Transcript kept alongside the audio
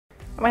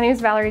My name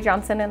is Valerie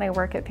Johnson and I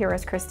work at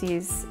PureWest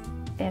Christie's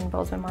in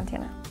Bozeman,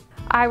 Montana.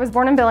 I was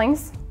born in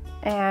Billings,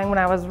 and when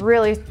I was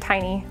really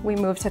tiny, we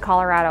moved to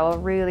Colorado, a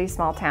really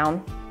small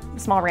town,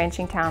 small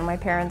ranching town. My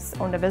parents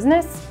owned a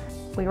business.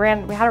 We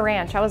had a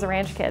ranch. I was a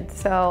ranch kid,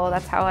 so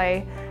that's how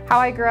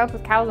I grew up,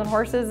 with cows and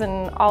horses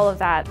and all of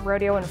that.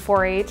 Rodeo and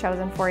 4-H. I was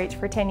in 4-H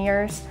for 10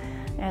 years.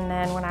 And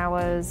then when I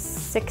was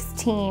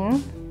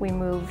 16, we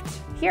moved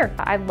here.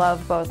 I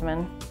love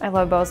Bozeman. I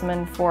love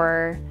Bozeman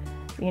for,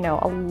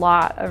 a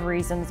lot of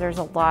reasons. There's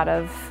a lot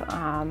of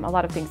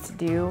things to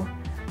do,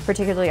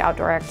 particularly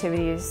outdoor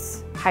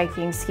activities,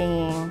 hiking,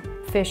 skiing,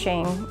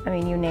 fishing. I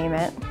mean, you name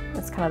it.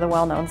 It's kind of the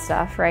well-known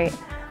stuff, right?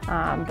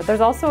 But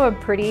there's also a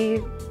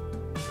pretty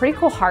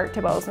cool heart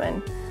to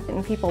Bozeman.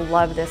 And people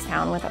love this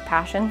town with a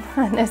passion,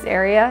 in this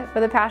area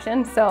with a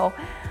passion. So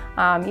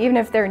even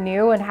if they're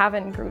new and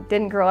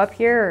didn't grow up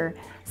here or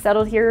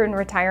settled here in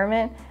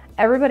retirement,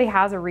 everybody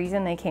has a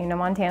reason they came to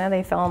Montana.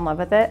 They fell in love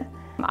with it.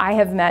 I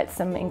have met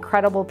some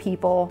incredible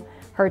people,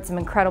 heard some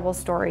incredible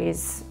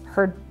stories,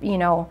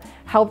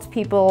 helped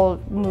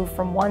people move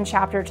from one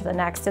chapter to the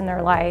next in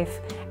their life.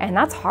 And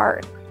that's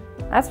hard.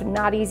 That's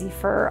not easy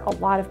for a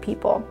lot of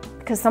people,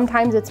 because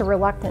sometimes it's a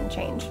reluctant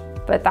change.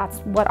 But that's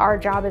what our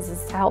job is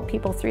to help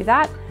people through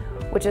that,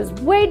 which is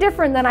way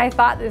different than I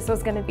thought this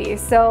was going to be.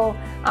 So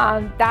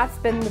that's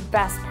been the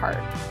best part,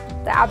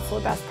 the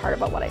absolute best part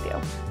about what I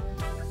do.